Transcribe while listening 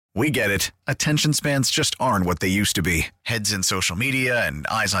We get it. Attention spans just aren't what they used to be. Heads in social media and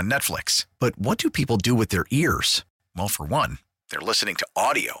eyes on Netflix. But what do people do with their ears? Well, for one, they're listening to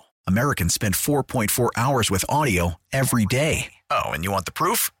audio. Americans spend 4.4 hours with audio every day. Oh, and you want the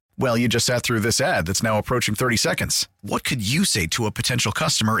proof? Well, you just sat through this ad that's now approaching 30 seconds. What could you say to a potential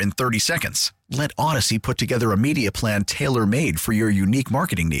customer in 30 seconds? Let Odyssey put together a media plan tailor-made for your unique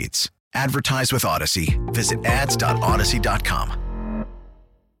marketing needs. Advertise with Odyssey. Visit ads.odyssey.com.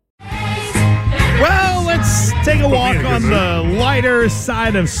 Well, let's take a walk on the lighter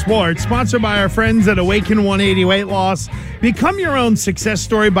side of sports. Sponsored by our friends at Awaken 180 Weight Loss. Become your own success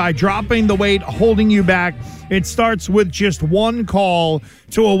story by dropping the weight holding you back. It starts with just one call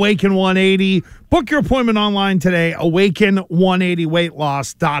to Awaken 180. Book your appointment online today,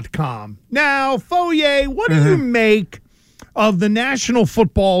 awaken180weightloss.com. Now, Foye, what do you make of the National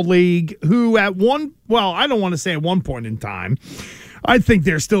Football League, who I don't want to say at one point in time, I think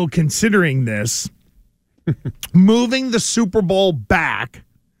they're still considering this, moving the Super Bowl back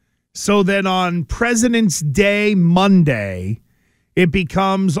so that on President's Day Monday, it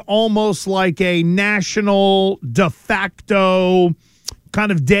becomes almost like a national de facto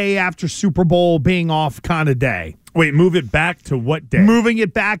kind of day after Super Bowl being off kind of day. Wait, move it back to what day? Moving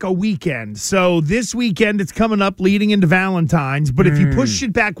it back a weekend. So this weekend it's coming up leading into Valentine's, but if you push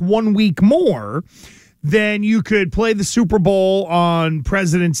it back 1 week more, then you could play the Super Bowl on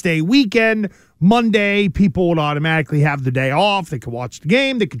President's Day weekend. Monday, people would automatically have the day off. They could watch the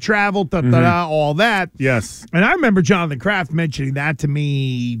game. They could travel, all that. Yes. And I remember Jonathan Kraft mentioning that to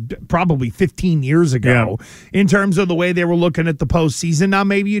me probably 15 years ago in terms of the way they were looking at the postseason. Now,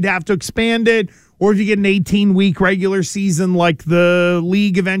 maybe you'd have to expand it, or if you get an 18-week regular season like the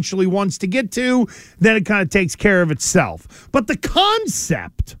league eventually wants to get to, then it kind of takes care of itself. But the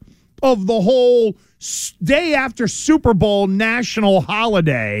concept of the whole day after Super Bowl national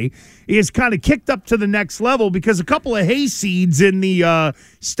holiday is kind of kicked up to the next level because a couple of hayseeds in the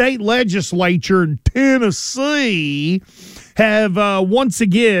state legislature in Tennessee have once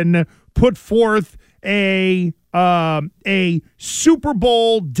again put forth a Super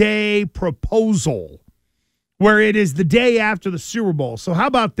Bowl day proposal where it is the day after the Super Bowl. So how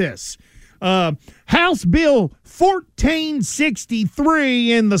about this? House Bill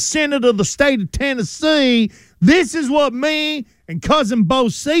 1463 in the Senate of the state of Tennessee. This is what me and cousin Bo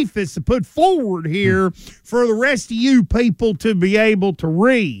Cephas have put forward here for the rest of you people to be able to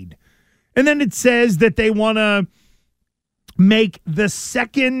read. And then it says that they want to make the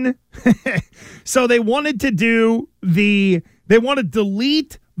second. So they wanted to delete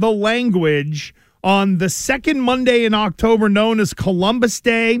the language on the second Monday in October known as Columbus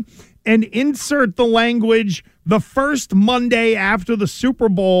Day and insert the language, the first Monday after the Super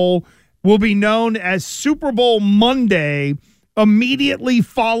Bowl will be known as Super Bowl Monday, immediately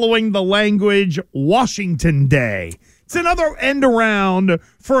following the language Washington Day. It's another end around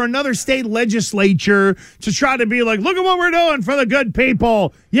for another state legislature to try to be like, look at what we're doing for the good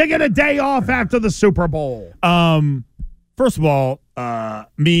people. You get a day off after the Super Bowl. First of all,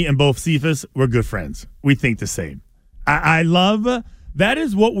 me and both Cephas, we're good friends. We think the same. I love that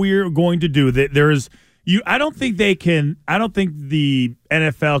is what we're going to do. That there's you. I don't think the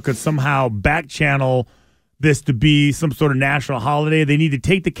NFL could somehow back channel this to be some sort of national holiday. They need to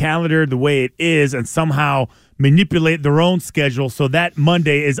take the calendar the way it is and somehow manipulate their own schedule so that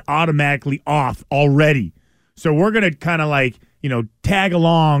Monday is automatically off already. So we're going to kind of tag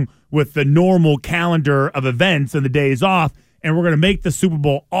along with the normal calendar of events and the days off, and we're going to make the Super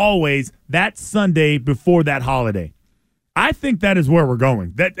Bowl always that Sunday before that holiday. I think that is where we're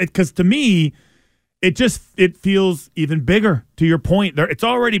going. Because to me, it feels even bigger. To your point, it's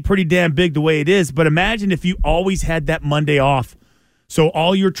already pretty damn big the way it is. But imagine if you always had that Monday off, so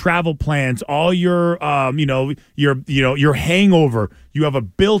all your travel plans, all your your hangover, you have a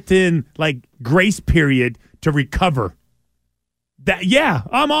built-in grace period to recover.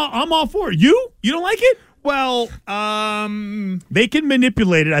 I'm all for it. You don't like it? Well, they can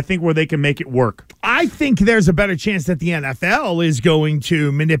manipulate it, I think, where they can make it work. I think there's a better chance that the NFL is going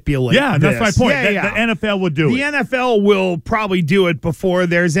to manipulate this. That's my point. The NFL will do it. The NFL will probably do it before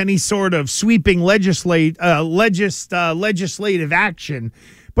there's any sort of sweeping legislative action.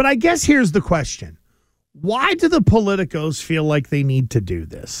 But I guess here's the question. Why do the politicos feel like they need to do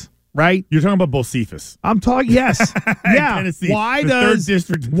this? Right? You're talking about Bocephus. I'm talking, yes. Yeah. Tennessee, why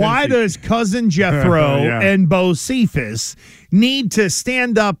does cousin Jethro and Bocephus need to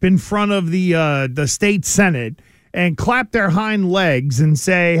stand up in front of the state Senate and clap their hind legs and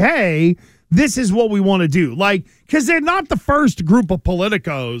say, hey, this is what we want to do? Because they're not the first group of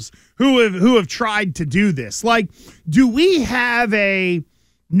politicos who have tried to do this. Do we have a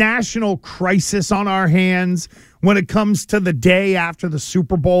national crisis on our hands when it comes to the day after the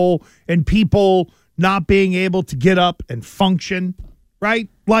Super Bowl and people not being able to get up and function, right?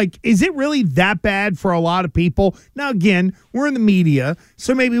 Like, is it really that bad for a lot of people? Now, again, we're in the media,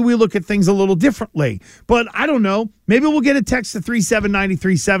 so maybe we look at things a little differently. But I don't know. Maybe we'll get a text to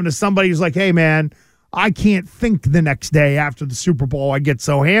 37937 to somebody who's like, hey, man, I can't think the next day after the Super Bowl. I get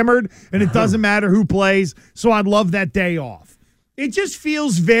so hammered, and it doesn't matter who plays, so I'd love that day off. It just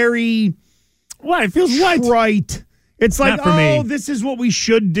feels very... What? It feels trite. It's like, oh, this is what we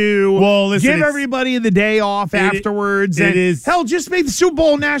should do. Well, listen, give everybody the day off afterwards. It is. Hell, just make the Super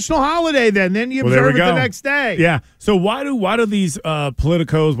Bowl a national holiday then. Then you observe it the next day. Yeah. So why do these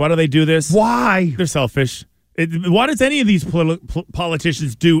politicos, why do they do this? Why? They're selfish. Why does any of these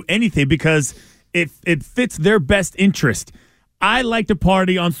politicians do anything? Because it fits their best interest. I like to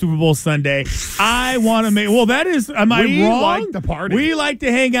party on Super Bowl Sunday. I want to make... Well, that is... Am I wrong? We like to party. We like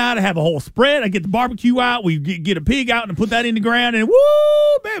to hang out and have a whole spread. I get the barbecue out. We get a pig out and put that in the ground. And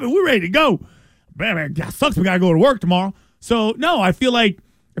woo, baby, we're ready to go. Man, that sucks. We got to go to work tomorrow. So, no, I feel like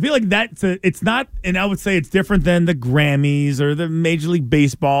it's not... And I would say it's different than the Grammys or the Major League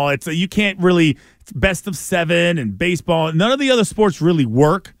Baseball. You can't really... It's best of 7 and baseball. None of the other sports really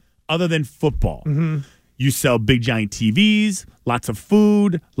work other than football. Mm-hmm. You sell big, giant TVs, lots of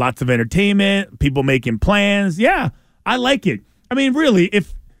food, lots of entertainment, people making plans. Yeah, I like it. I mean, really,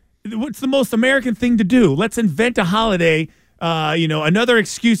 what's the most American thing to do? Let's invent a holiday, another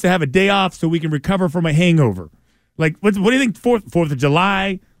excuse to have a day off so we can recover from a hangover. Like, what do you think? 4th of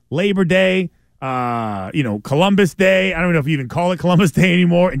July, Labor Day, Columbus Day. I don't know if you even call it Columbus Day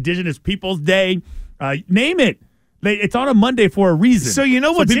anymore. Indigenous Peoples Day. Name it. It's on a Monday for a reason. So you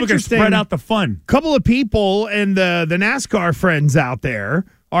know what's people interesting? Can spread out the fun. A couple of people and the NASCAR friends out there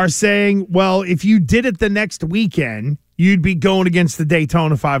are saying, well, if you did it the next weekend, you'd be going against the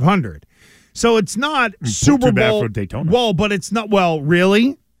Daytona 500. So it's not Super too bad Bowl. for Daytona. Well, but it's not. Well,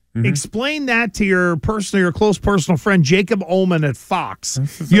 really? Mm-hmm. Explain that to your close personal friend Jacob Ullman at Fox.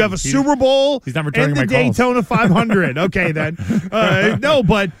 You have a Super Bowl and the Daytona 500. Okay, then. No,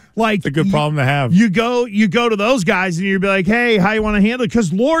 but like it's a good problem to have. You go to those guys and you'd be like, hey, how you want to handle it?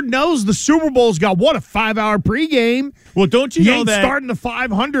 Because Lord knows the Super Bowl's got a 5-hour pregame. Well, don't you know ain't that starting the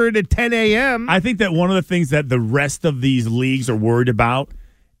 500 at 10 a.m. I think that one of the things that the rest of these leagues are worried about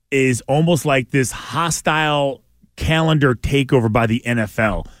is almost like this hostile calendar takeover by the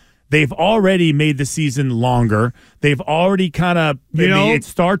NFL. They've already made the season longer. They've already kind of, it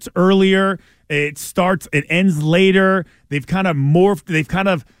starts earlier. It ends later. They've kind of morphed. They've kind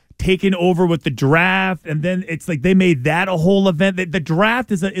of taken over with the draft. And then it's like they made that a whole event. The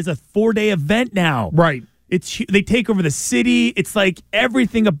draft is a 4-day event now. Right. They take over the city. It's like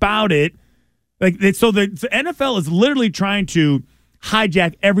everything about it. So the NFL is literally trying to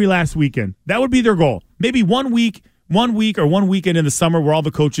hijack every last weekend. That would be their goal. Maybe 1 week or one weekend in the summer where all the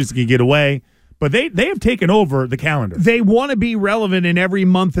coaches can get away. But they have taken over the calendar. They want to be relevant in every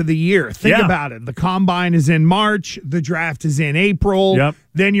month of the year. Think about it. The Combine is in March. The draft is in April. Yep.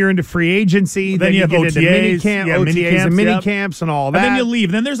 Then you're into free agency. Then you get OTAs, into OTAs and mini camps and all that. And then you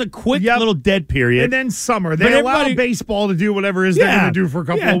leave. Then there's a quick little dead period. And then summer. They allow baseball to do whatever it is they're going to do for a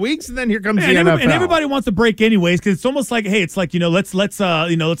couple of weeks. And then here comes the NFL. And everybody wants a break anyways because it's almost like, hey, it's like, let's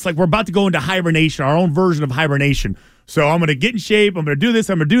it's like we're about to go into hibernation, our own version of hibernation. So I'm going to get in shape. I'm going to do this.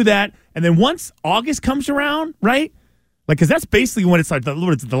 I'm going to do that. And then once August comes around, right? Like, because that's basically when it's like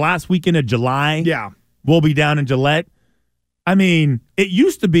the last weekend of July. Yeah. We'll be down in Gillette. I mean, it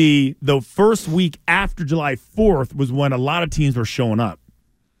used to be the first week after July 4th was when a lot of teams were showing up.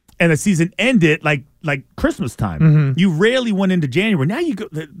 And the season ended like Christmas time. Mm-hmm. You rarely went into January. Now you go,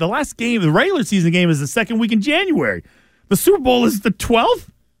 the last game, the regular season game is the second week in January. The Super Bowl is the 12th.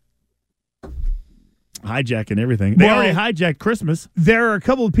 Hijacking everything. They already hijacked Christmas. There are a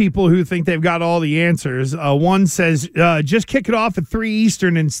couple of people who think they've got all the answers. One says, just kick it off at 3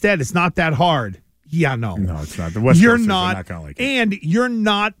 Eastern instead. It's not that hard. Yeah, no. No, it's not. The West Coasters are not going to like it. And you're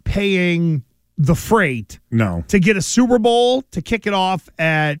not paying the freight to get a Super Bowl to kick it off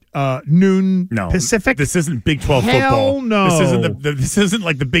at noon Pacific. This isn't Big 12 Hell football. No. This isn't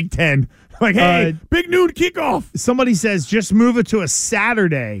like the Big 10. Like, hey, big noon kickoff. Somebody says just move it to a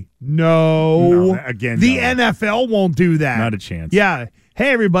Saturday. No. Again, the NFL won't do that. Not a chance. Yeah. Hey,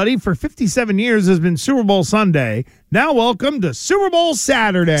 everybody, for 57 years has been Super Bowl Sunday. Now welcome to Super Bowl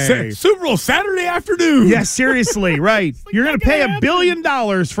Saturday. Super Bowl Saturday afternoon. Yeah, seriously, right. Like, you're going to pay $1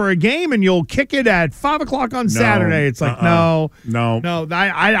 billion for a game, and you'll kick it at 5 o'clock on Saturday. It's like, no.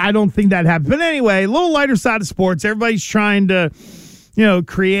 I don't think that happens. But anyway, a little lighter side of sports. Everybody's trying to,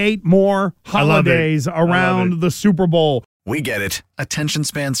 create more holidays around the Super Bowl. We get it. Attention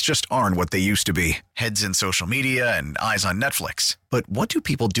spans just aren't what they used to be. Heads in social media and eyes on Netflix. But what do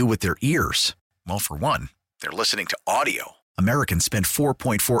people do with their ears? Well, for one, they're listening to audio. Americans spend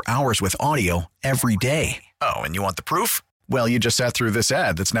 4.4 hours with audio every day. Oh, and you want the proof? Well, you just sat through this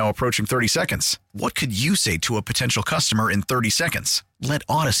ad that's now approaching 30 seconds. What could you say to a potential customer in 30 seconds? Let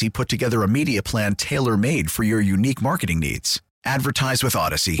Odyssey put together a media plan tailor-made for your unique marketing needs. Advertise with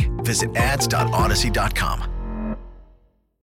Odyssey. Visit ads.odyssey.com.